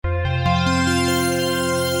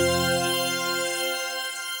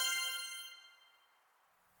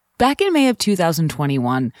Back in May of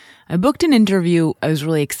 2021, I booked an interview I was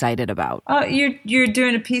really excited about. Oh, you're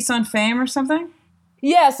doing a piece on fame or something?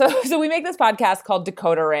 Yeah, so we make this podcast called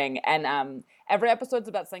Decoder Ring, and every episode's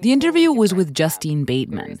about something. The interview was with Justine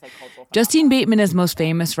Bateman. Justine Bateman is most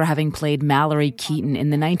famous for having played Mallory Keaton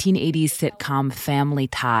in the 1980s sitcom Family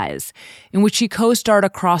Ties, in which she co-starred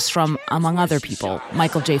across from, among other people,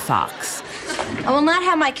 Michael J. Fox. I will not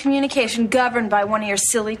have my communication governed by one of your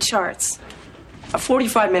silly charts. A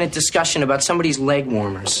 45-minute discussion about somebody's leg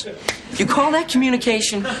warmers. You call that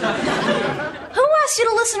communication? Who asked you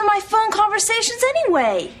to listen to my phone conversations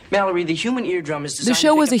anyway? Mallory, the human eardrum is designed The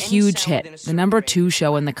show to was a pick up any huge sound within hit, a the number certain 2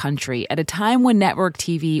 show in the country, at a time when network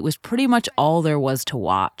TV was pretty much all there was to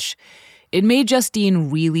watch. It made Justine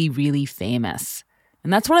really, really famous.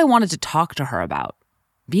 And that's what I wanted to talk to her about.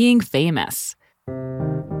 Being famous.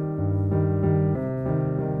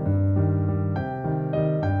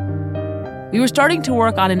 We were starting to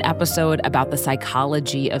work on an episode about the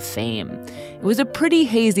psychology of fame. It was a pretty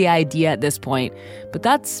hazy idea at this point, but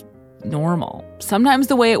that's normal. Sometimes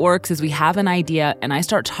the way it works is we have an idea and I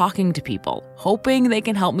start talking to people, hoping they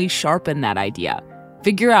can help me sharpen that idea,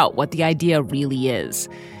 figure out what the idea really is.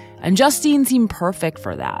 And Justine seemed perfect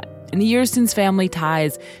for that. In the years since Family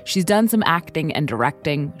Ties, she's done some acting and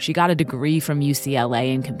directing. She got a degree from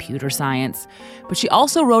UCLA in computer science. But she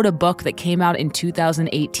also wrote a book that came out in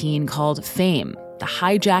 2018 called Fame, The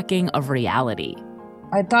Hijacking of Reality.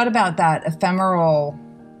 I thought about that ephemeral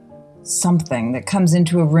something that comes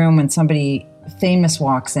into a room when somebody famous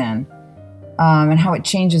walks in, and how it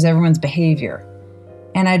changes everyone's behavior.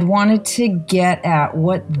 And I'd wanted to get at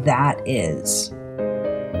what that is.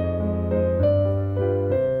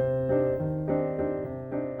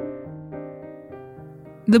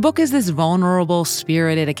 The book is this vulnerable,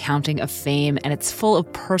 spirited accounting of fame, and it's full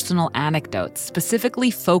of personal anecdotes, specifically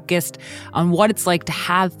focused on what it's like to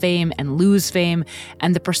have fame and lose fame,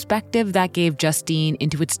 and the perspective that gave Justine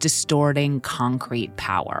into its distorting, concrete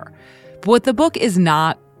power. But what the book is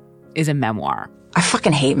not is a memoir. I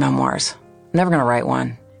fucking hate memoirs. I'm never gonna write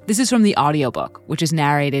one. This is from the audiobook, which is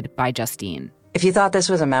narrated by Justine. If you thought this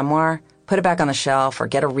was a memoir, put it back on the shelf or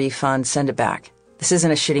get a refund, send it back. This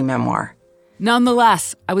isn't a shitty memoir.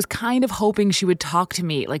 Nonetheless, I was kind of hoping she would talk to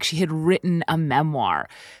me like she had written a memoir,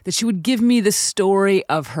 that she would give me the story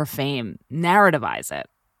of her fame, narrativize it.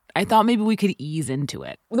 I thought maybe we could ease into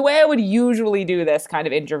it. The way I would usually do this kind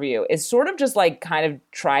of interview is sort of just like kind of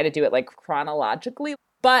try to do it like chronologically.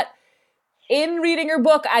 But in reading your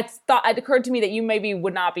book, it occurred to me that you maybe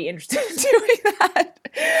would not be interested in doing that.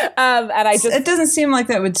 It doesn't seem like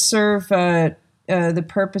that would serve the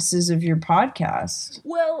purposes of your podcast.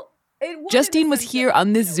 Well, Justine was here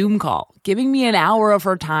on this Zoom call, giving me an hour of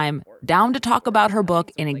her time, down to talk about her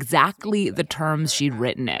book in exactly the terms she'd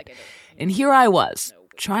written it. And here I was,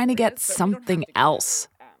 trying to get something else,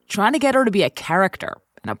 trying to get her to be a character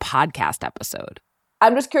in a podcast episode.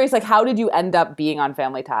 I'm just curious, like, how did you end up being on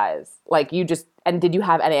Family Ties? Like, and did you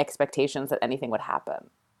have any expectations that anything would happen?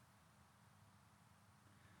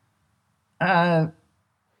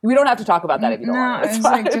 We don't have to talk about that if you don't want. No, it's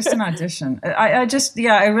like just an audition. I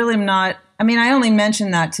really am not. I mean, I only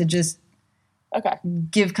mentioned that to just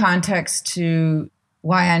give context to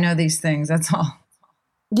why I know these things. That's all.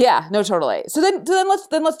 Yeah, no, totally. So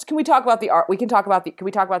then let's can we talk about the arc? Can we talk about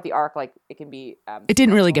the arc? Like it can be. It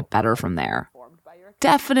didn't really get better from there.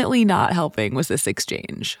 Definitely not helping was this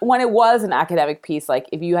exchange. When it was an academic piece, like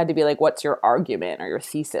if you had to be like, what's your argument or your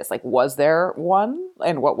thesis? Like, was there one?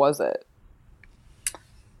 And what was it?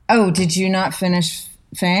 Oh, did you not finish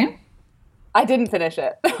Fame? I didn't finish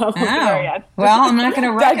it. Oh. Well, I'm not going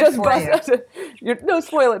to wreck it for you. No,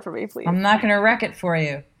 spoil it for me, please. I'm not going to wreck it for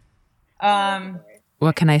you.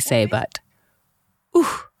 What can I say but, ooh,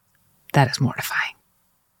 that is mortifying.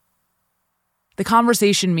 The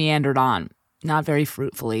conversation meandered on, not very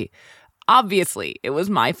fruitfully. Obviously, it was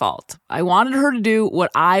my fault. I wanted her to do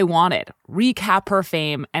what I wanted, recap her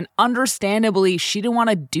fame, and understandably, she didn't want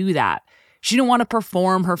to do that. She didn't want to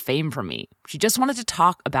perform her fame for me. She just wanted to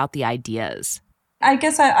talk about the ideas. I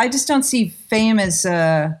guess I just don't see fame as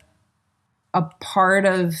a part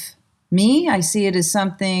of me. I see it as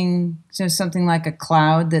something like a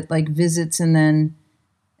cloud that like visits and then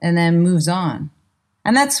moves on.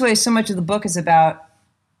 And that's the way so much of the book is about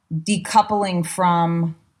decoupling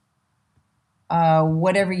from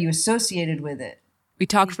whatever you associated with it. We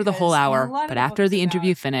talked for the whole hour, but after the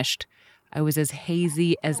interview finished, I was as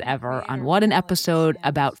hazy as ever on what an episode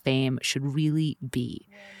about fame should really be.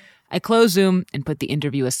 I closed Zoom and put the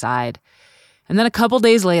interview aside. And then a couple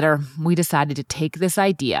days later, we decided to take this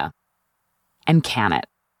idea and can it.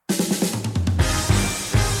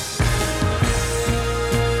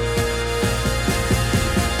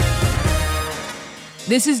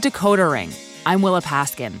 This is Decoder Ring. I'm Willa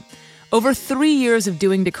Paskin. Over 3 years of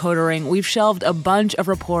doing Decoder Ring, we've shelved a bunch of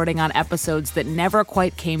reporting on episodes that never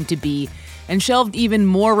quite came to be, and shelved even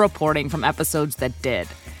more reporting from episodes that did.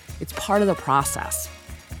 It's part of the process.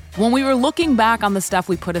 When we were looking back on the stuff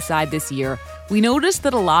we put aside this year, we noticed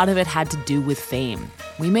that a lot of it had to do with fame.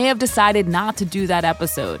 We may have decided not to do that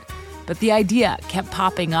episode, but the idea kept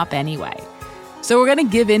popping up anyway. So we're going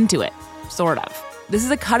to give into it, sort of. This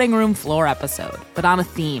is a cutting room floor episode, but on a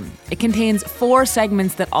theme. It contains 4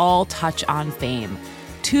 segments that all touch on fame.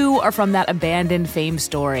 2 are from that abandoned fame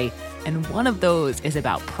story, and one of those is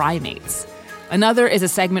about primates. Another is a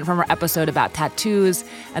segment from our episode about tattoos,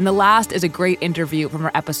 and the last is a great interview from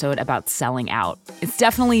our episode about selling out. It's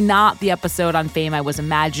definitely not the episode on fame I was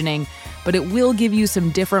imagining, but it will give you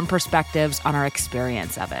some different perspectives on our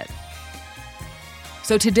experience of it.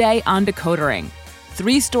 So today on Decoder Ring,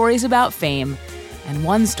 3 stories about fame, and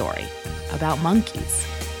 1 story about monkeys.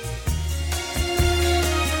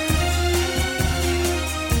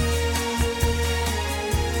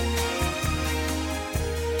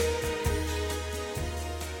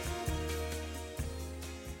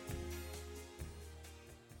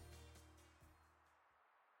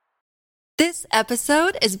 This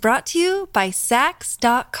episode is brought to you by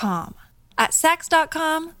Saks.com. At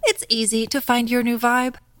Saks.com, it's easy to find your new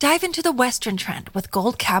vibe. Dive into the Western trend with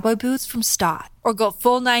gold cowboy boots from Staud, or go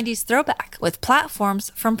full 90s throwback with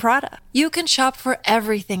platforms from Prada. You can shop for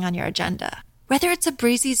everything on your agenda, whether it's a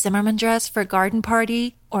breezy Zimmermann dress for a garden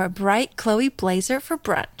party or a bright Chloe blazer for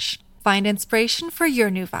brunch. Find inspiration for your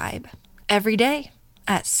new vibe every day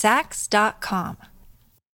at Saks.com.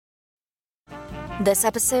 This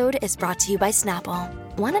episode is brought to you by Snapple.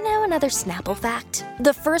 Want to know another Snapple fact?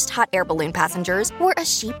 The first hot air balloon passengers were a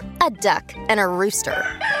sheep, a duck, and a rooster.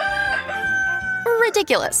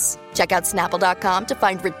 Ridiculous. Check out Snapple.com to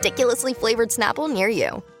find ridiculously flavored Snapple near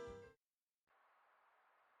you.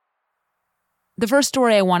 The first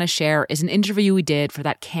story I want to share is an interview we did for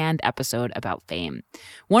that canned episode about fame.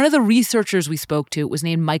 One of the researchers we spoke to was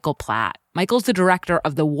named Michael Platt. Michael's the director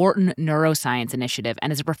of the Wharton Neuroscience Initiative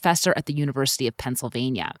and is a professor at the University of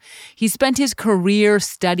Pennsylvania. He spent his career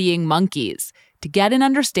studying monkeys to get an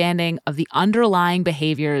understanding of the underlying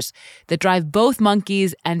behaviors that drive both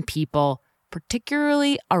monkeys and people,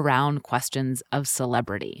 particularly around questions of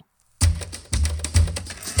celebrity.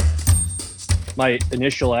 My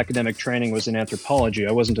initial academic training was in anthropology.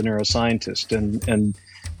 I wasn't a neuroscientist,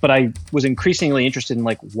 but I was increasingly interested in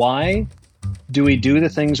why do we do the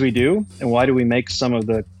things we do, and why do we make some of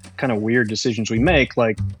the kind of weird decisions we make,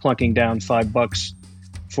 like plunking down $5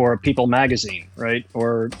 for a People magazine, right?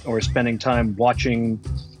 Or spending time watching,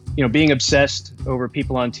 being obsessed over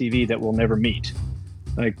people on TV that we'll never meet.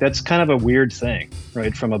 That's kind of a weird thing,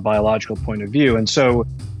 right, from a biological point of view. And so,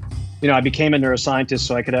 I became a neuroscientist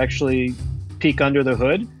so I could actually peek under the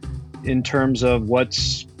hood in terms of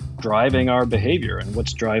what's driving our behavior and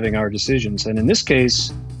what's driving our decisions. And in this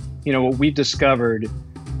case, what we've discovered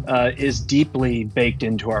is deeply baked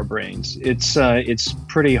into our brains. It's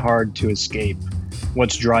pretty hard to escape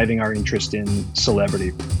what's driving our interest in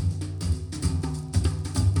celebrity.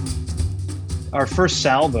 Our first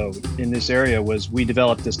salvo in this area was we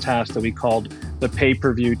developed this task that we called the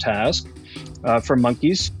pay-per-view task for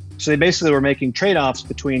monkeys. So they basically were making trade-offs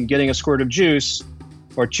between getting a squirt of juice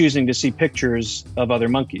or choosing to see pictures of other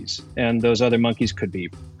monkeys. And those other monkeys could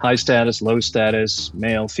be high status, low status,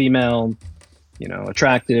 male, female,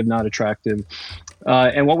 attractive, not attractive.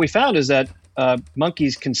 And what we found is that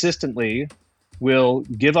monkeys consistently will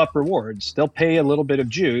give up rewards. They'll pay a little bit of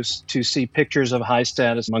juice to see pictures of high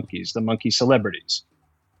status monkeys, the monkey celebrities.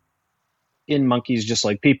 In monkeys, just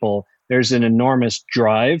like people, there's an enormous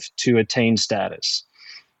drive to attain status.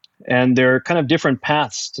 And there are kind of different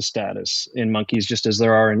paths to status in monkeys, just as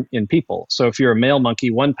there are in people. So if you're a male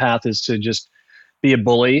monkey, one path is to just be a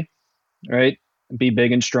bully, right? Be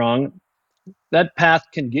big and strong. That path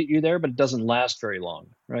can get you there, but it doesn't last very long,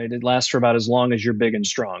 right? It lasts for about as long as you're big and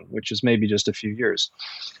strong, which is maybe just a few years.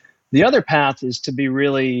 The other path is to be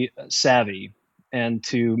really savvy and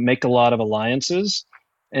to make a lot of alliances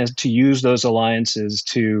and to use those alliances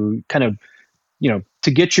to kind of,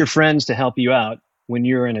 to get your friends to help you out when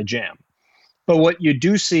you're in a jam. But what you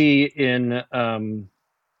do see in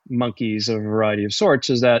monkeys of a variety of sorts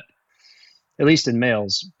is that, at least in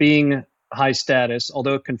males, being high status,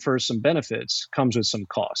 although it confers some benefits, comes with some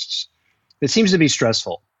costs. It seems to be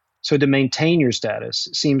stressful. So to maintain your status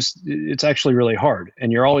it's actually really hard.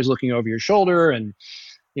 And you're always looking over your shoulder and,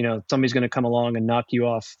 somebody's going to come along and knock you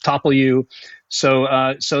off, topple you.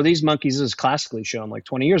 So these monkeys, as classically shown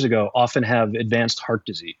 20 years ago, often have advanced heart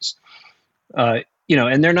disease.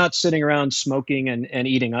 and they're not sitting around smoking and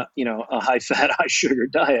eating a high fat, high sugar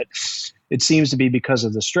diet. It seems to be because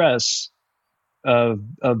of the stress of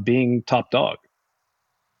being top dog.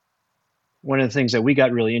 One of the things that we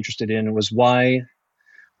got really interested in was why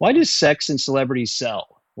does sex and celebrity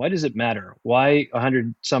sell? Why does it matter? Why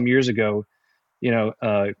 100 some years ago,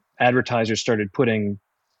 advertisers started putting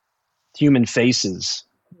human faces,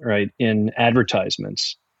 right, in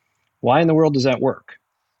advertisements? Why in the world does that work?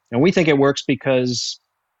 And we think it works because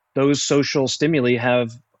those social stimuli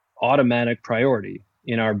have automatic priority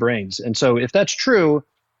in our brains. And so if that's true,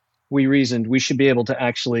 we reasoned we should be able to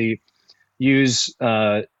actually use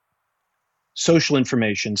social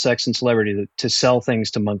information, sex and celebrity, to sell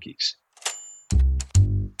things to monkeys.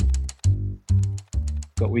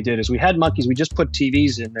 What we did is we had monkeys, we just put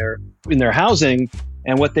TVs in their housing,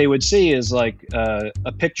 and what they would see is like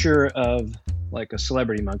a picture of like a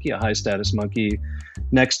celebrity monkey, a high status monkey,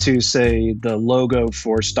 next to, say, the logo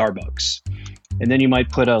for Starbucks. And then you might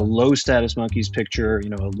put a low status monkey's picture,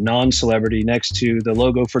 a non-celebrity, next to the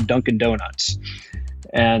logo for Dunkin' Donuts.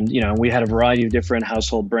 And, we had a variety of different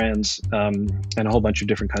household brands and a whole bunch of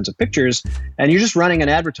different kinds of pictures. And you're just running an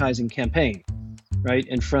advertising campaign, right,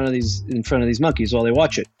 in front of these monkeys while they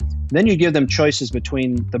watch it. Then you give them choices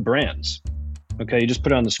between the brands. Okay, you just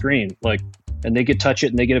put it on the screen, and they get touch it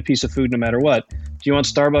and they get a piece of food no matter what. Do you want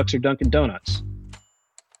Starbucks or Dunkin' Donuts?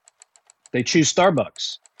 They choose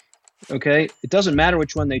Starbucks. Okay, it doesn't matter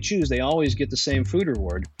which one they choose. They always get the same food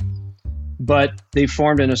reward. But they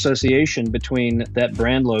formed an association between that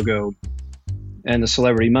brand logo and the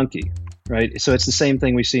celebrity monkey, right? So it's the same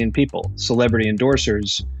thing we see in people. Celebrity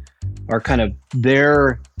endorsers are kind of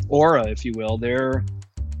their aura, if you will, their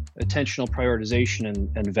attentional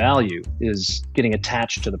prioritization and value is getting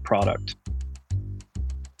attached to the product.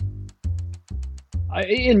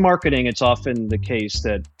 In marketing, it's often the case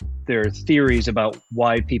that there are theories about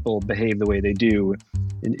why people behave the way they do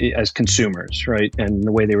as consumers, right? And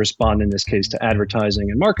the way they respond, in this case, to advertising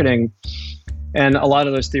and marketing. And a lot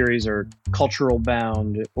of those theories are cultural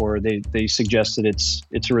bound, or they suggest that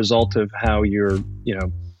it's a result of how you're,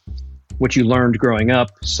 what you learned growing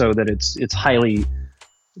up, so that it's highly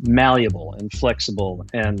malleable and flexible.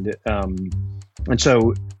 And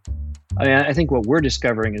so I think what we're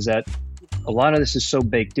discovering is that a lot of this is so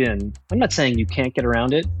baked in. I'm not saying you can't get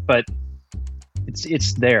around it, but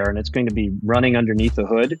it's there, and it's going to be running underneath the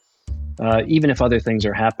hood, even if other things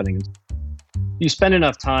are happening. You spend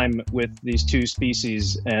enough time with these two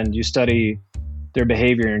species and you study their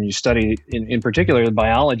behavior, and you study, in particular, the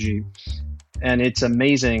biology, and it's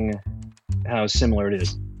amazing how similar it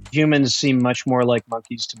is. Humans seem much more like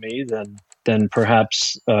monkeys to me than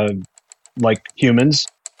perhaps like humans.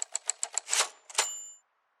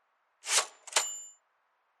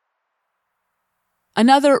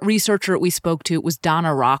 Another researcher we spoke to was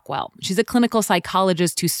Donna Rockwell. She's a clinical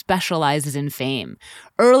psychologist who specializes in fame.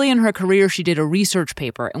 Early in her career, she did a research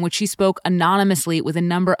paper in which she spoke anonymously with a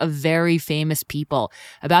number of very famous people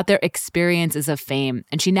about their experiences of fame.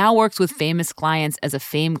 And she now works with famous clients as a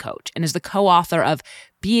fame coach and is the co-author of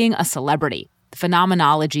Being a Celebrity, The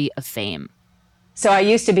Phenomenology of Fame. So I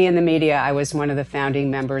used to be in the media. I was one of the founding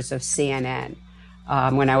members of CNN.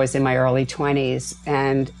 When I was in my early 20s,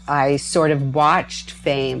 and I sort of watched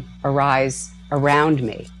fame arise around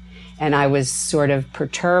me. And I was sort of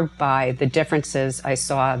perturbed by the differences I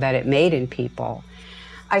saw that it made in people.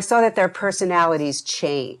 I saw that their personalities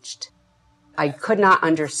changed. I could not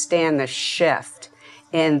understand the shift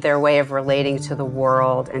in their way of relating to the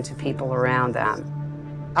world and to people around them.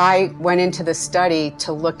 I went into the study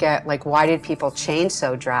to look at, why did people change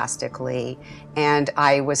so drastically? And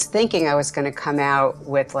I was thinking I was going to come out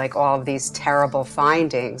with, all of these terrible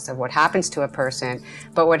findings of what happens to a person.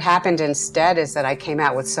 But what happened instead is that I came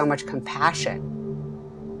out with so much compassion.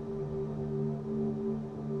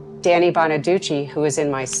 Danny Bonaducci, who was in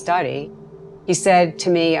my study, he said to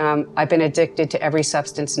me, I've been addicted to every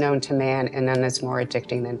substance known to man, and none is more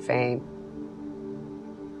addicting than fame.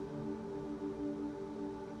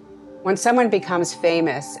 When someone becomes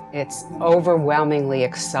famous, it's overwhelmingly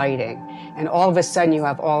exciting. And all of a sudden you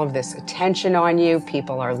have all of this attention on you,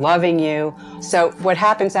 people are loving you. So what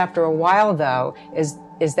happens after a while, though, is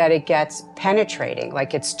that it gets penetrating,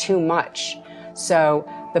 it's too much. So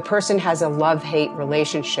the person has a love-hate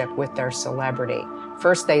relationship with their celebrity.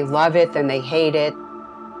 First they love it, then they hate it.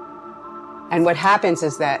 And what happens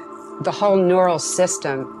is that the whole neural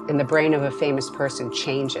system in the brain of a famous person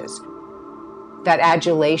changes. That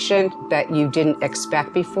adulation that you didn't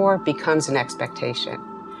expect before becomes an expectation.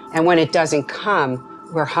 And when it doesn't come,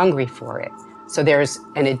 we're hungry for it. So there's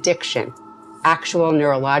an addiction, actual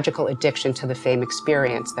neurological addiction to the fame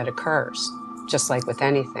experience that occurs. just like with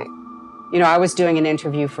anything. You know, I was doing an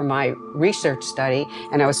interview for my research study,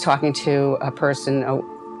 and I was talking to a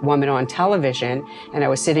woman on television, and I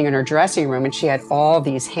was sitting in her dressing room, and she had all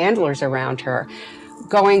these handlers around her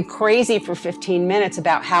going crazy for 15 minutes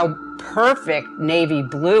about how perfect navy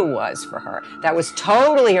blue was for her. That was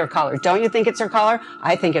totally her color. Don't you think it's her color?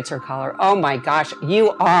 I think it's her color. Oh my gosh,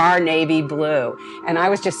 you are navy blue. And I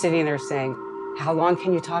was just sitting there saying, how long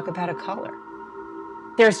can you talk about a color?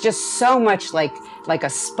 There's just so much like a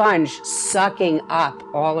sponge sucking up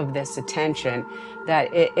all of this attention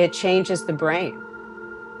that it changes the brain.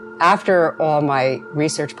 After all my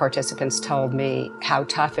research participants told me how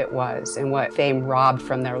tough it was and what fame robbed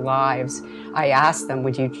from their lives, I asked them,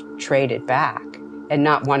 would you trade it back? And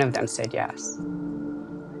not one of them said yes.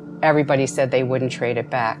 Everybody said they wouldn't trade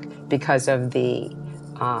it back because of the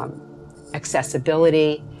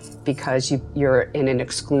accessibility, because you're in an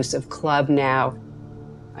exclusive club now.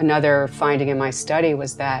 Another finding in my study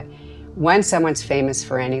was that when someone's famous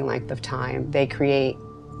for any length of time, they create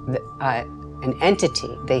an entity.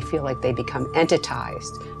 They feel like they become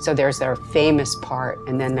entitized. So there's their famous part,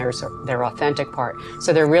 and then there's their authentic part.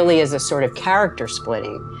 So there really is a sort of character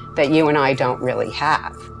splitting that you and I don't really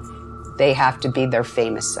have. They have to be their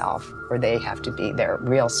famous self, or they have to be their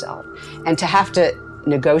real self. And to have to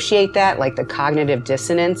negotiate that, like the cognitive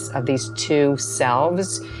dissonance of these two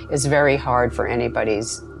selves, is very hard for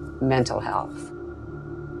anybody's mental health.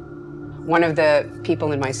 One of the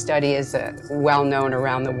people in my study is a well-known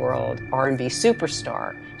around the world R&B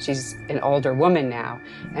superstar. She's an older woman now.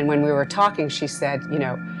 And when we were talking, she said, you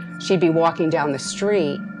know, she'd be walking down the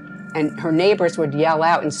street and her neighbors would yell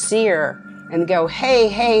out and see her and go, hey,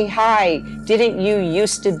 hey, hi, didn't you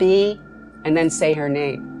used to be? And then say her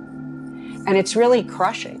name. And it's really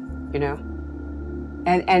crushing, you know?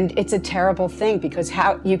 And it's a terrible thing because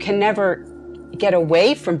how you can never get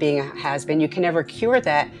away from being a has-been. You can never cure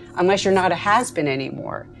that unless you're not a has-been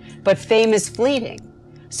anymore. But fame is fleeting.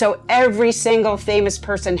 So every single famous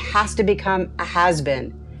person has to become a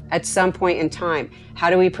has-been at some point in time. How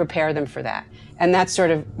do we prepare them for that? And that's sort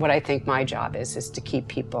of what I think my job is to keep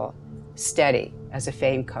people steady as a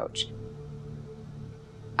fame coach.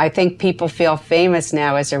 I think people feel famous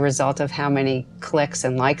now as a result of how many clicks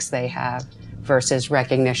and likes they have versus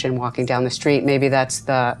recognition walking down the street. Maybe that's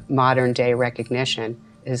the modern day recognition,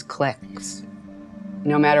 is clicks.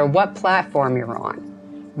 No matter what platform you're on,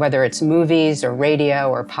 whether it's movies or radio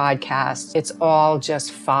or podcasts, it's all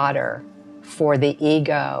just fodder for the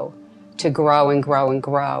ego to grow and grow and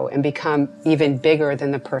grow and become even bigger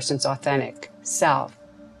than the person's authentic self.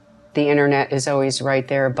 The internet is always right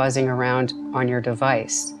there buzzing around on your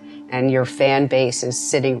device, and your fan base is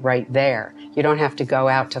sitting right there. You don't have to go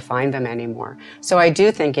out to find them anymore. So I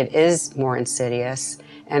do think it is more insidious,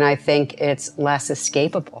 and I think it's less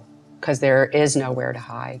escapable because there is nowhere to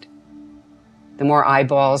hide. The more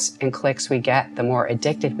eyeballs and clicks we get, the more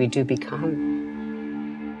addicted we do become.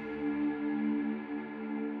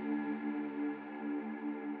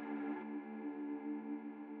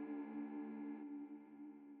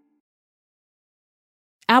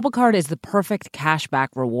 Apple Card is the perfect cashback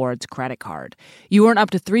rewards credit card. You earn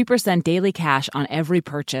up to 3% daily cash on every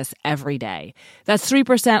purchase every day. That's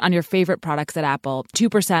 3% on your favorite products at Apple,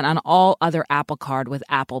 2% on all other Apple Card with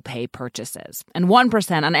Apple Pay purchases, and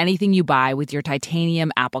 1% on anything you buy with your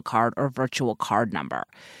titanium Apple Card or virtual card number.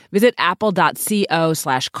 Visit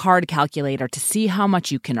apple.co/card calculator to see how much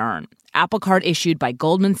you can earn. Apple Card issued by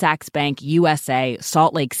Goldman Sachs Bank USA,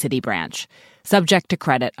 Salt Lake City branch. Subject to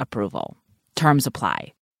credit approval. Terms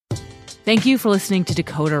apply. Thank you for listening to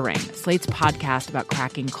Decoder Ring, Slate's podcast about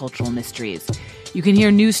cracking cultural mysteries. You can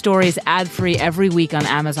hear new stories ad-free every week on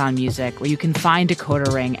Amazon Music, where you can find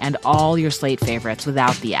Decoder Ring and all your Slate favorites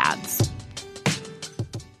without the ads.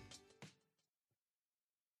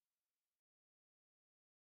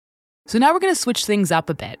 So now we're going to switch things up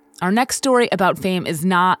a bit. Our next story about fame is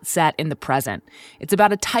not set in the present. It's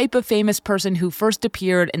about a type of famous person who first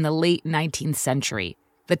appeared in the late 19th century,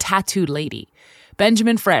 the tattooed lady.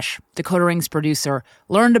 Benjamin Frisch, Decoder Ring's producer,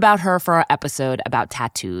 learned about her for our episode about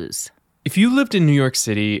tattoos. If you lived in New York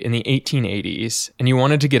City in the 1880s and you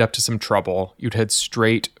wanted to get up to some trouble, you'd head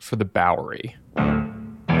straight for the Bowery.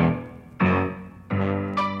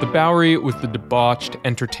 The Bowery was the debauched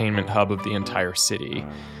entertainment hub of the entire city.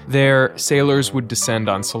 There, sailors would descend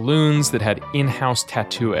on saloons that had in-house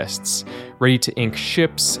tattooists, ready to ink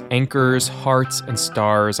ships, anchors, hearts, and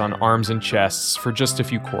stars on arms and chests for just a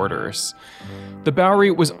few quarters. The Bowery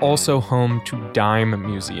was also home to dime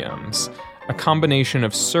museums, a combination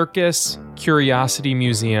of circus, curiosity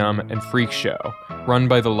museum, and freak show, run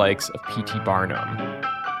by the likes of P.T. Barnum.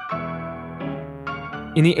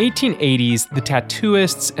 In the 1880s, the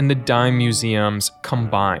tattooists and the dime museums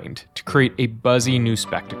combined to create a buzzy new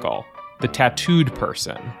spectacle, the tattooed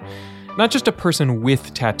person. Not just a person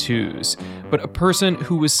with tattoos, but a person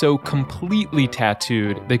who was so completely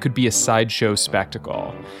tattooed they could be a sideshow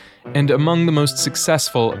spectacle. And among the most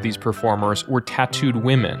successful of these performers were tattooed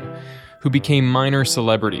women, who became minor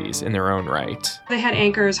celebrities in their own right. They had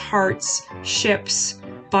anchors, hearts, ships,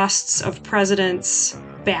 busts of presidents,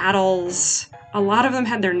 battles. A lot of them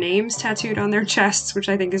had their names tattooed on their chests, which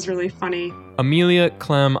I think is really funny. Amelia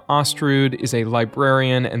Clem Osterud is a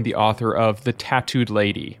librarian and the author of The Tattooed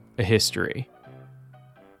Lady, A History.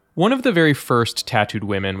 One of the very first tattooed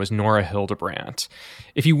women was Nora Hildebrandt.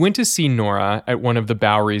 If you went to see Nora at one of the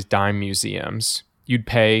Bowery's dime museums, you'd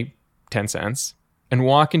pay 10 cents and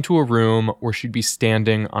walk into a room where she'd be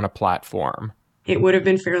standing on a platform. It would have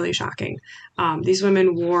been fairly shocking. These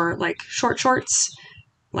women wore like short shorts,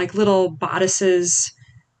 like little bodices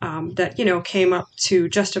that, came up to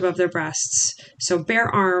just above their breasts. So bare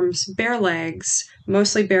arms, bare legs,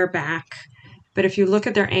 mostly bare back. But if you look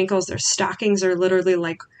at their ankles, their stockings are literally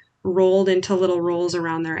like rolled into little rolls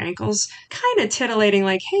around their ankles, kind of titillating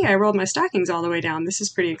like, hey, I rolled my stockings all the way down. This is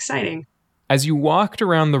pretty exciting. As you walked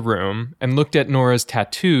around the room and looked at Nora's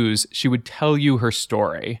tattoos, she would tell you her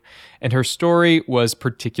story. And her story was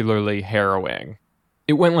particularly harrowing.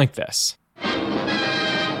 It went like this.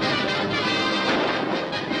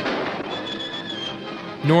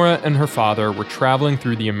 Nora and her father were traveling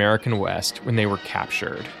through the American West when they were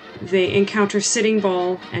captured. They encounter Sitting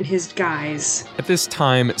Bull and his guys. At this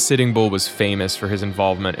time, Sitting Bull was famous for his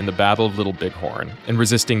involvement in the Battle of Little Bighorn and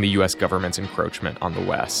resisting the U.S. government's encroachment on the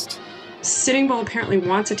West. Sitting Bull apparently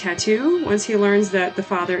wants a tattoo once he learns that the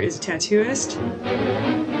father is a tattooist.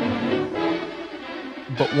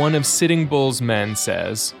 But one of Sitting Bull's men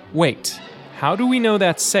says, wait, how do we know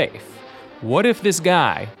that's safe? What if this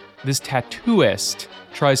guy, this tattooist,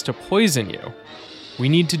 tries to poison you? We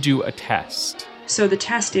need to do a test. So the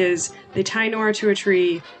test is they tie Nora to a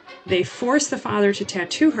tree, they force the father to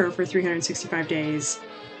tattoo her for 365 days.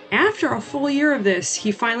 After a full year of this,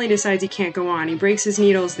 he finally decides he can't go on. He breaks his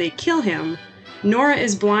needles, they kill him. Nora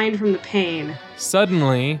is blind from the pain.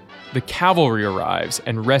 Suddenly, the cavalry arrives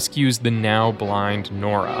and rescues the now blind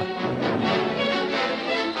Nora.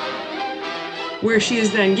 Where she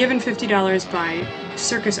is then given $50 by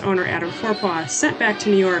circus owner Adam Forepaugh, sent back to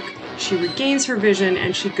New York. She regains her vision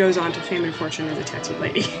and she goes on to fame and fortune as a tattooed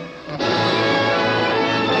lady.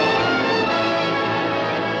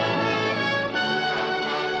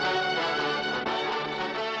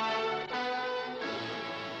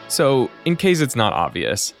 So, in case it's not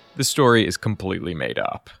obvious, the story is completely made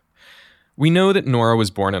up. We know that Nora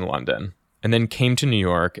was born in London, and then came to New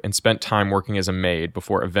York and spent time working as a maid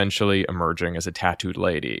before eventually emerging as a tattooed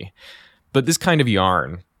lady. But this kind of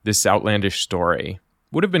yarn, this outlandish story,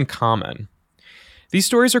 would have been common. These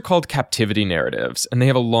stories are called captivity narratives, and they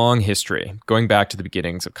have a long history, going back to the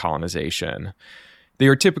beginnings of colonization. They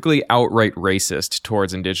are typically outright racist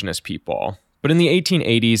towards indigenous people, but in the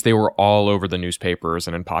 1880s, they were all over the newspapers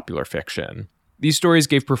and in popular fiction. These stories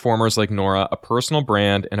gave performers like Nora a personal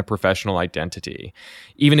brand and a professional identity,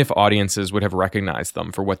 even if audiences would have recognized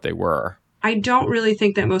them for what they were. I don't really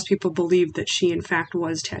think that most people believed that she, in fact,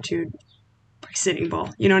 was tattooed by Sitting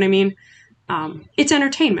Bull. You know what I mean? It's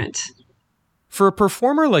entertainment. For a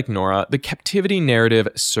performer like Nora, the captivity narrative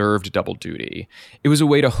served double duty. It was a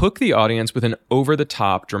way to hook the audience with an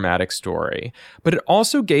over-the-top dramatic story, but it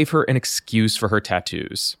also gave her an excuse for her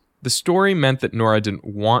tattoos. The story meant that Nora didn't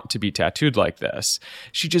want to be tattooed like this.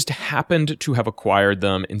 She just happened to have acquired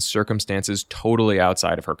them in circumstances totally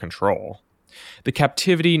outside of her control. The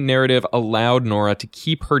captivity narrative allowed Nora to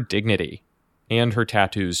keep her dignity, and her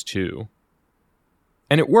tattoos too.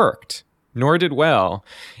 And it worked. Nora did well,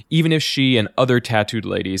 even if she and other tattooed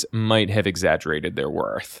ladies might have exaggerated their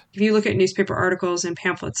worth. If you look at newspaper articles and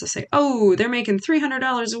pamphlets that say, oh, they're making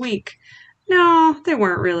 $300 a week. No, they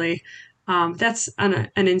weren't really. That's an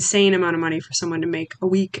insane amount of money for someone to make a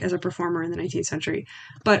week as a performer in the 19th century.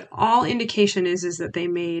 But all indication is that they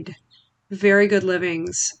made very good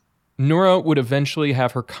livings. Nora would eventually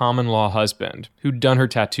have her common law husband, who'd done her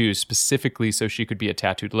tattoos specifically so she could be a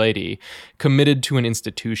tattooed lady, committed to an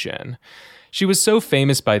institution. She was so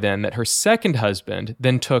famous by then that her second husband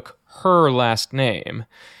then took her last name.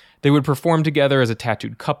 They would perform together as a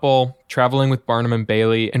tattooed couple, traveling with Barnum and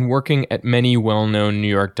Bailey and working at many well-known New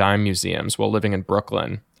York dime museums while living in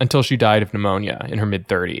Brooklyn, until she died of pneumonia in her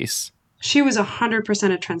mid-30s. She was 100%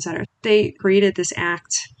 a trendsetter. They created this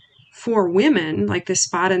act for women, like this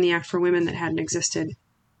spot in the act for women that hadn't existed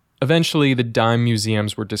Eventually, the dime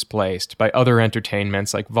museums were displaced by other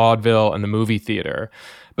entertainments like vaudeville and the movie theater.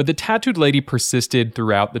 But the tattooed lady persisted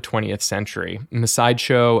throughout the 20th century, in the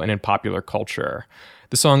sideshow and in popular culture.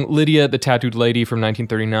 The song Lydia, the Tattooed Lady from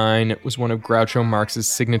 1939 was one of Groucho Marx's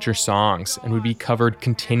signature songs and would be covered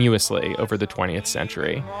continuously over the 20th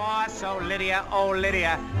century. Oh,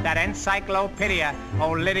 Lydia, that encyclopedia.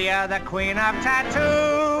 Oh, Lydia, the queen of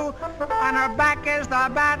tattoo. On her back is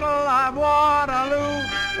the Battle of Waterloo.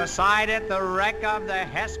 Beside it, the wreck of the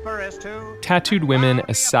Hesperus, too. Tattooed women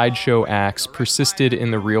as sideshow acts persisted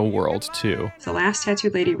in the real world, too. The last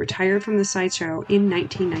tattooed lady retired from the sideshow in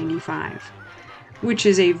 1995. Which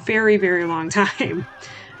is a very, very long time.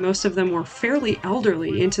 Most of them were fairly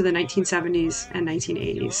elderly into the 1970s and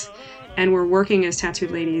 1980s and were working as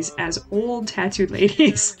tattooed ladies, as old tattooed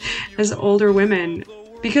ladies, as older women,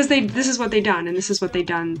 because this is what they've done, and this is what they've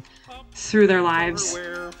done through their lives.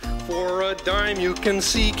 For a dime you can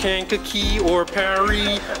see Kankakee or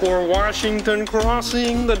Paris or Washington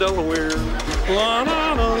crossing the Delaware. La,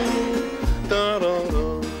 da, da, da, da,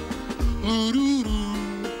 da.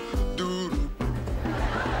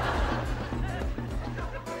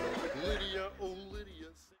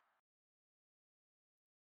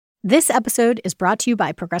 This episode is brought to you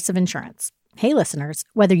by Progressive Insurance. Hey, listeners,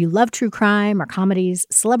 whether you love true crime or comedies,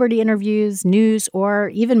 celebrity interviews, news, or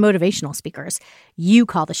even motivational speakers, you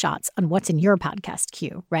call the shots on what's in your podcast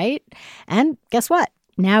queue, right? And guess what?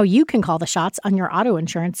 Now you can call the shots on your auto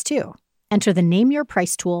insurance, too. Enter the Name Your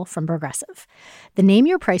Price tool from Progressive. The Name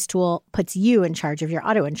Your Price tool puts you in charge of your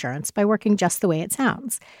auto insurance by working just the way it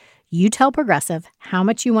sounds. You tell Progressive how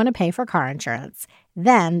much you want to pay for car insurance.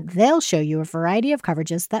 Then they'll show you a variety of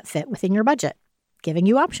coverages that fit within your budget, giving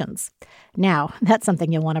you options. Now, that's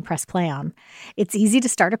something you'll want to press play on. It's easy to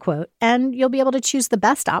start a quote, and you'll be able to choose the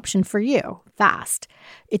best option for you fast.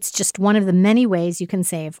 It's just one of the many ways you can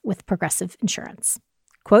save with Progressive Insurance.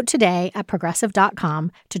 Quote today at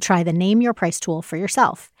Progressive.com to try the Name Your Price tool for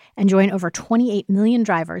yourself and join over 28 million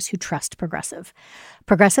drivers who trust Progressive.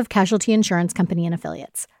 Progressive Casualty Insurance Company and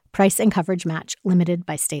Affiliates. Price and coverage match limited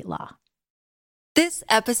by state law. This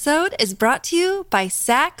episode is brought to you by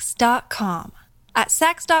Sax.com. At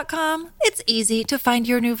Sax.com, it's easy to find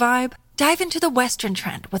your new vibe. Dive into the Western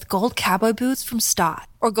trend with gold cowboy boots from Stott,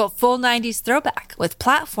 or go full 90s throwback with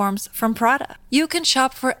platforms from Prada. You can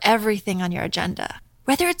shop for everything on your agenda,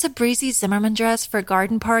 whether it's a breezy Zimmermann dress for a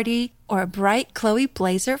garden party or a bright Chloe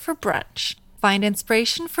blazer for brunch. Find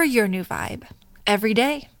inspiration for your new vibe every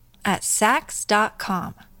day at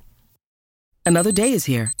Sax.com. Another day is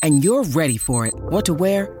here, and you're ready for it. What to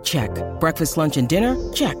wear? Check. Breakfast, lunch, and dinner?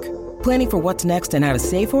 Check. Planning for what's next and how to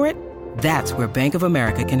save for it? That's where Bank of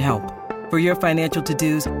America can help. For your financial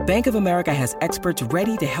to-dos, Bank of America has experts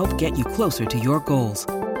ready to help get you closer to your goals.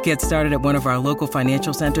 Get started at one of our local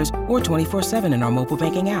financial centers or 24/7 in our mobile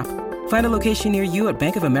banking app. Find a location near you at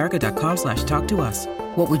bankofamerica.com/talktous.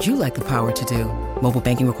 What would you like the power to do? Mobile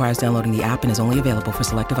banking requires downloading the app and is only available for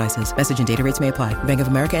select devices. Message and data rates may apply. Bank of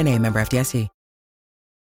America N.A., member FDIC.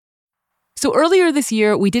 So earlier this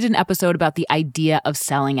year, we did an episode about the idea of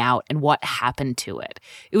selling out and what happened to it.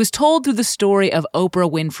 It was told through the story of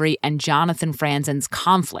Oprah Winfrey and Jonathan Franzen's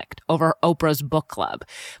conflict over Oprah's book club.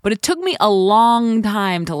 But it took me a long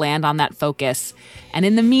time to land on that focus. And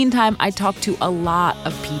in the meantime, I talked to a lot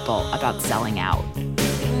of people about selling out.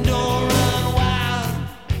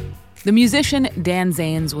 The musician Dan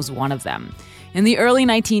Zanes was one of them. In the early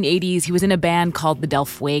 1980s, he was in a band called the Del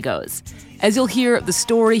Fuegos. As you'll hear, the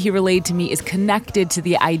story he relayed to me is connected to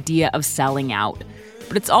the idea of selling out.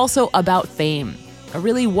 But it's also about fame, or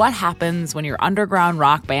really what happens when your underground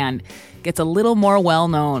rock band gets a little more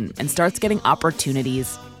well-known and starts getting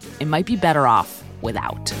opportunities it might be better off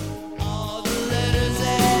without.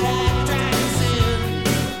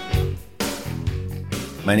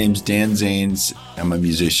 My name's Dan Zanes. I'm a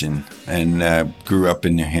musician and grew up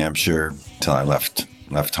in New Hampshire till I left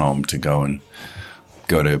home to go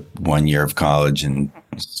to 1 year of college and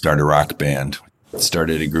start a rock band.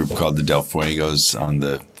 Started a group called the Del Fuegos on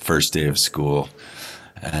the first day of school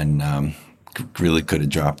and really could have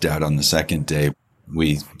dropped out on the second day.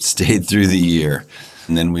 We stayed through the year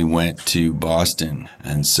and then we went to Boston.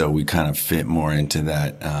 And so we kind of fit more into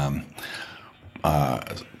that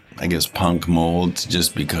I guess punk mold,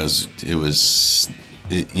 just because it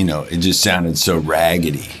just sounded so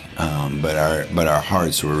raggedy. But our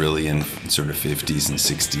hearts were really in sort of 50s and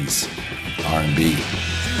 60s R&B.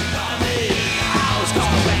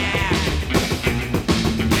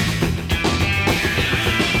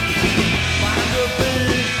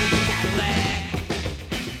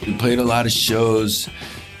 We played a lot of shows,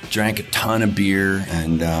 drank a ton of beer,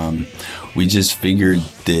 and we just figured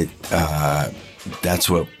that that's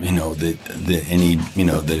what,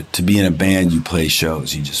 that to be in a band, you play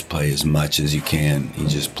shows. You just play as much as you can. You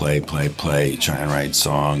just play, try and write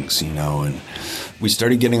songs, and we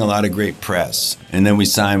started getting a lot of great press. And then we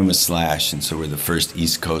signed with Slash, and so we're the first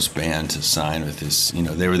East Coast band to sign with this,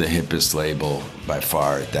 they were the hippest label by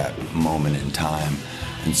far at that moment in time.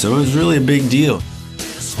 And so it was really a big deal.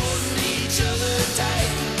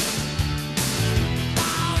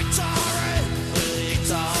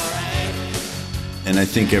 And I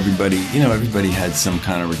think everybody had some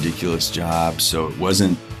kind of ridiculous job, so it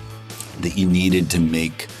wasn't that you needed to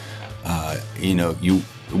make, it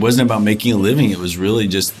wasn't about making a living. It was really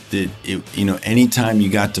just that, anytime you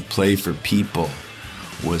got to play for people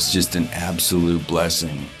was just an absolute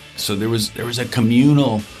blessing. So there was a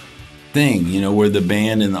communal thing, where the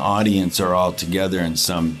band and the audience are all together in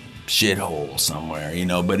some shithole somewhere,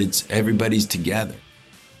 but everybody's together.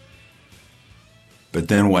 But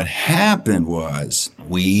then what happened was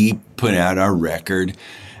we put out our record,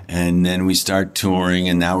 and then we start touring,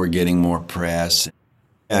 and now we're getting more press.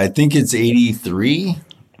 I think it's 83,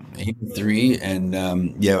 and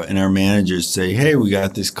and our managers say, hey, we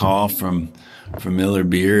got this call from Miller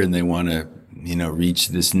Beer, and they want to, reach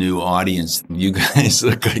this new audience. You guys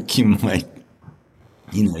look like you might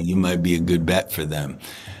be a good bet for them.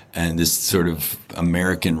 And this sort of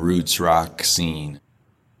American roots rock scene.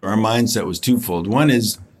 Our mindset was twofold. One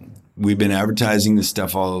is we've been advertising this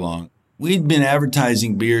stuff all along. We'd been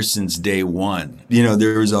advertising beer since day one.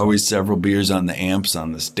 There was always several beers on the amps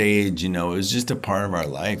on the stage. It was just a part of our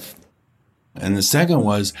life. And the second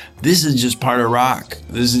was, this is just part of rock.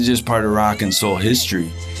 This is just part of rock and soul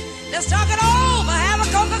history. Let's talk it over. Have a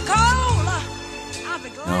Coca-Cola.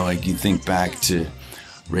 Like you think back to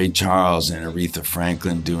Ray Charles and Aretha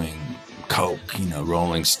Franklin doing Coke,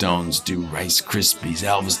 Rolling Stones do Rice Krispies,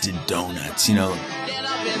 Elvis did donuts, Get up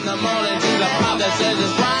in the morning to the pop that says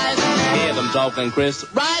it's Rice. Hear them talking Rice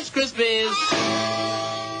Krispies.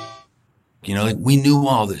 We knew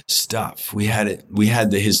all this stuff. We had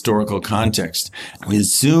the historical context. We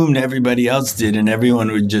assumed everybody else did, and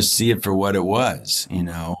everyone would just see it for what it was,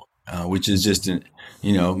 which is just a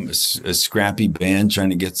scrappy band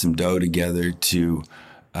trying to get some dough together to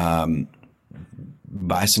buy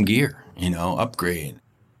some gear. Upgrade.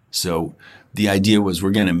 So the idea was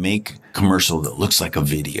we're going to make a commercial that looks like a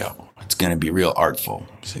video. It's going to be real artful.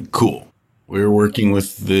 I said, cool. We were working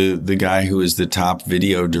with the guy who was the top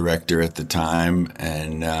video director at the time,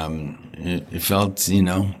 and it felt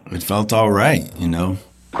all right,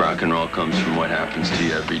 Rock and roll comes from what happens to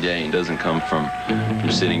you every day. It doesn't come from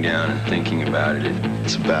sitting down and thinking about it.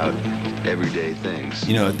 It's about everyday things.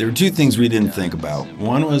 There were two things we didn't think about.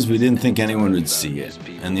 One was we didn't think anyone would see it.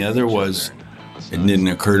 And the other was it didn't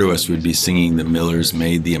occur to us we'd be singing the Millers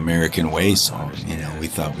Made the American Way song. We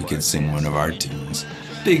thought we could sing one of our tunes.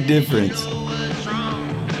 Big difference.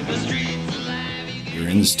 We're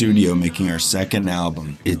in the studio making our second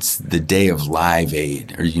album. It's the day of Live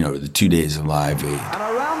Aid, or, the 2 days of Live Aid. And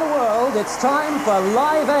around the world, it's time for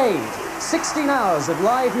Live Aid. 16 hours of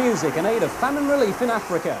live music in aid of famine relief in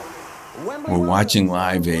Africa. We're watching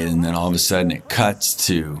Live Aid, and then all of a sudden it cuts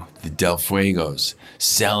to the Del Fuegos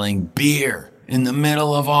selling beer. In the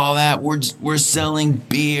middle of all that, we're selling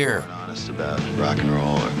beer. Honest about rock and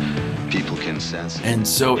roll, or people can sense it. And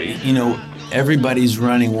so, everybody's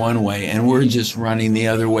running one way, and we're just running the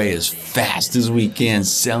other way as fast as we can,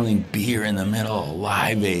 selling beer in the middle of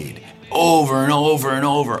Live Aid. Over and over and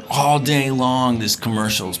over, all day long, this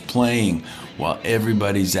commercial's playing while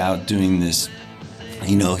everybody's out doing this,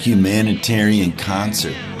 humanitarian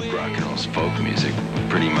concert. Rock and roll's folk music,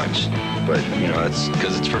 pretty much. But, it's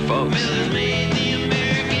because it's for folks.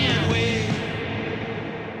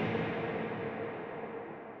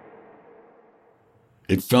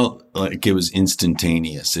 It felt like it was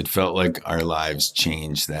instantaneous. It felt like our lives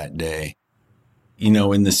changed that day.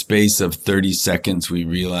 In the space of 30 seconds, we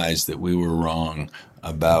realized that we were wrong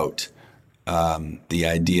about the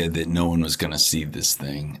idea that no one was going to see this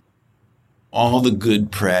thing. All the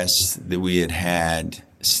good press that we had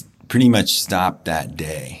pretty much stopped that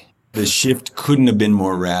day. The shift couldn't have been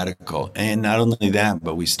more radical. And not only that,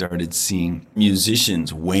 but we started seeing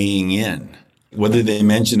musicians weighing in. Whether they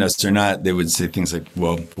mentioned us or not, they would say things like,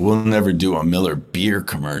 well, we'll never do a Miller Beer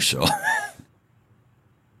commercial.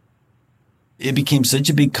 It became such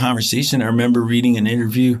a big conversation. I remember reading an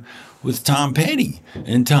interview with Tom Petty,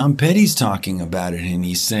 and Tom Petty's talking about it, and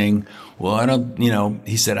he's saying, well,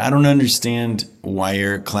 he said, I don't understand why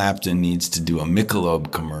Eric Clapton needs to do a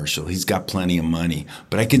Michelob commercial. He's got plenty of money.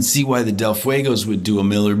 But I could see why the Del Fuegos would do a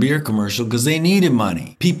Miller Beer commercial because they needed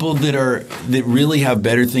money. People that really have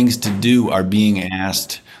better things to do are being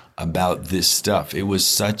asked about this stuff.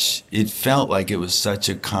 It felt like it was such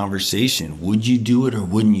a conversation. Would you do it or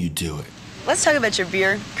wouldn't you do it? Let's talk about your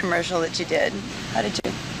beer commercial that you did. How did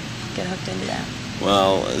you get hooked into that?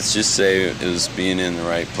 Well, let's just say it was being in the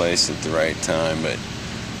right place at the right time, but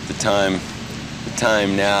the time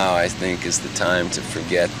now, I think, is the time to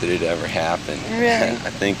forget that it ever happened. Really?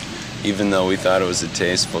 I think even though we thought it was a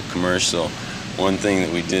tasteful commercial, one thing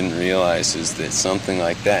that we didn't realize is that something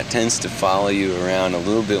like that tends to follow you around a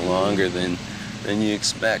little bit longer than you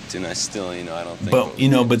expect, and I still, I don't think...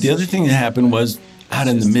 But the other thing that happened was, out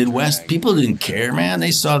in the Midwest, people didn't care, man.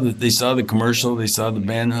 They saw the commercial, they saw the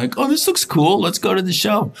band, they're like, oh, this looks cool, let's go to the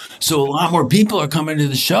show. So a lot more people are coming to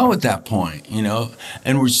the show at that point,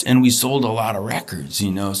 and we sold a lot of records,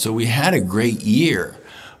 so we had a great year.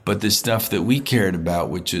 But the stuff that we cared about,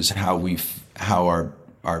 which is how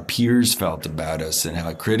our peers felt about us and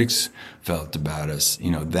how critics felt about us,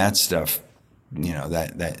 that stuff,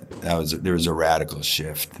 there was a radical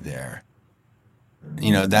shift there.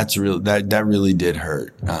 That's real. That really did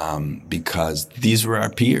hurt because these were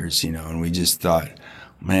our peers, and we just thought,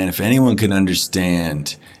 man, if anyone could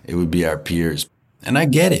understand, it would be our peers. And I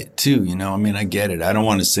get it too, I get it. I don't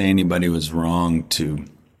want to say anybody was wrong to,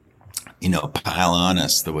 pile on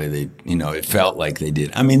us the way they, it felt like they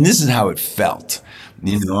did. This is how it felt.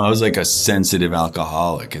 I was like a sensitive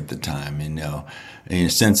alcoholic at the time, a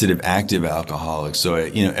sensitive active alcoholic. So,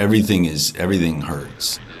 everything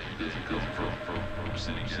hurts.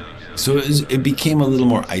 So it became a little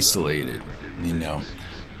more isolated,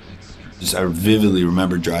 Just I vividly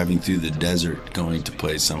remember driving through the desert, going to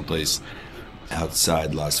play someplace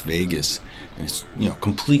outside Las Vegas. And it's,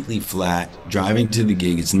 completely flat. Driving to the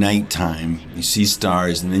gig, it's nighttime. You see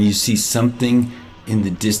stars, and then you see something in the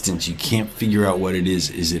distance. You can't figure out what it is.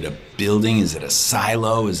 Is it a building? Is it a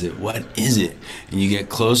silo? What is it? And you get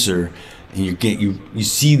closer. And you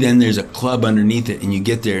see then there's a club underneath it, and you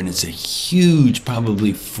get there and it's a huge,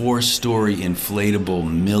 probably 4-story inflatable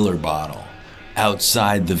Miller bottle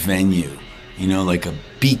outside the venue, like a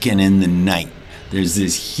beacon in the night. There's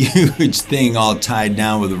this huge thing all tied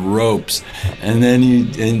down with ropes, and then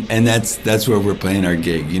and that's where we're playing our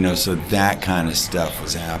gig, so that kind of stuff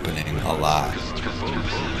was happening a lot.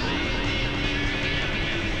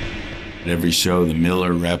 At every show, the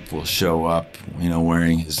Miller rep will show up,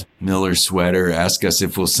 wearing his Miller sweater, ask us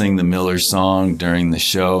if we'll sing the Miller song during the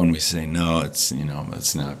show, and we say, no, it's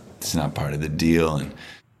not part of the deal. And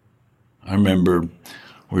I remember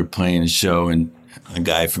we were playing a show, and a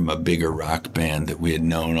guy from a bigger rock band that we had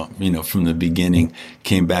known, from the beginning,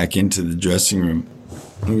 came back into the dressing room,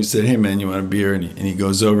 and we said, hey, man, you want a beer? And he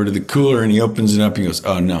goes over to the cooler, and he opens it up, and he goes,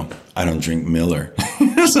 oh, no, I don't drink Miller.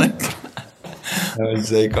 I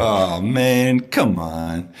was like, oh, man, come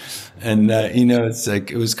on. And, it's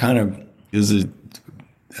like, it was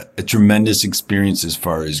a tremendous experience as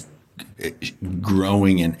far as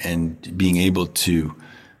growing and being able to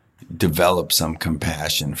develop some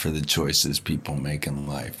compassion for the choices people make in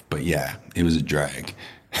life. But yeah, it was a drag.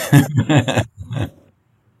 And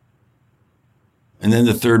then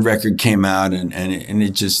the third record came out and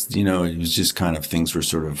it just, it was just kind of, things were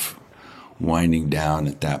sort of winding down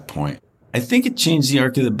at that point. I think it changed the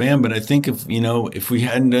arc of the band, but I think if we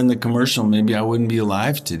hadn't done the commercial, maybe I wouldn't be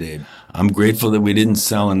alive today. I'm grateful that we didn't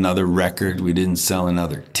sell another record. We didn't sell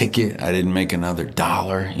another ticket. I didn't make another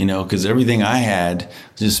dollar, because everything I had,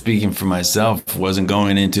 just speaking for myself, wasn't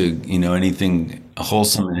going into, anything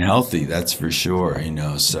wholesome and healthy. That's for sure,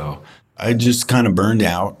 so I just kind of burned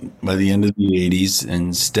out by the end of the 80s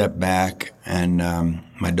and stepped back. And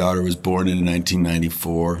my daughter was born in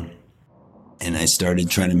 1994. And I started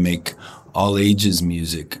trying to make all ages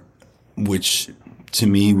music, which to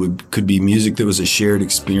me could be music that was a shared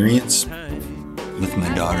experience with my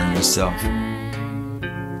daughter and myself.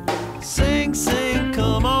 Sing, sing,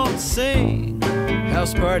 come on, sing,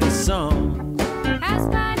 house party song. House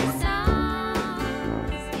party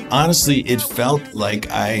song. Honestly, it felt like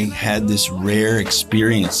I had this rare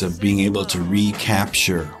experience of being able to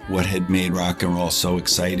recapture what had made rock and roll so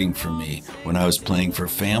exciting for me when I was playing for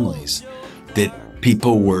families. That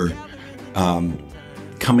people were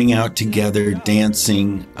coming out together,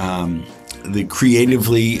 dancing.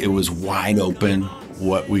 Creatively, it was wide open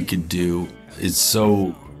what we could do. It's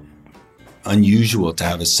so unusual to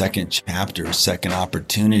have a second chapter, a second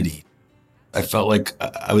opportunity. I felt like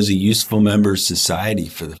I was a useful member of society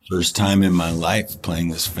for the first time in my life, playing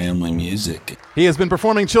this family music. He has been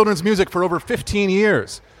performing children's music for over 15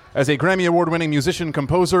 years. As a Grammy Award-winning musician,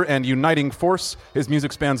 composer, and uniting force, his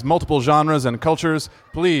music spans multiple genres and cultures.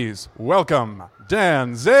 Please welcome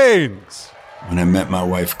Dan Zanes. When I met my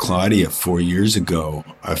wife, Claudia, 4 years ago,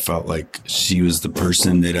 I felt like she was the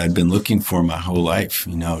person that I'd been looking for my whole life,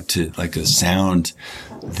 to like a sound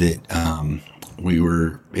that we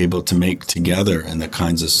were able to make together and the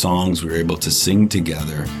kinds of songs we were able to sing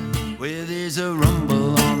together. Where there's a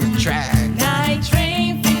rumble on the track. Night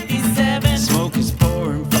Train 57. Smoke is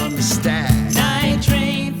pouring from the stack. Night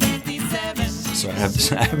Train 57. So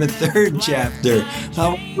I have a third chapter.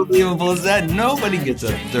 How unbelievable is that? Nobody gets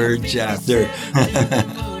a third chapter.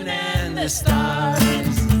 Moon and the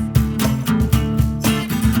stars.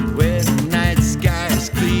 Where the night sky is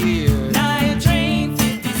clear. Night Train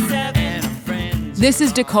 57. This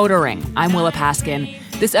is Decoder Ring. I'm Willa Paskin.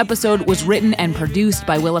 This episode was written and produced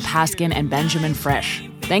by Willa Paskin and Benjamin Frisch.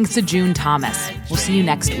 Thanks to June Thomas. We'll see you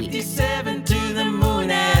next week. 57 to the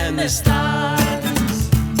moon and the stars.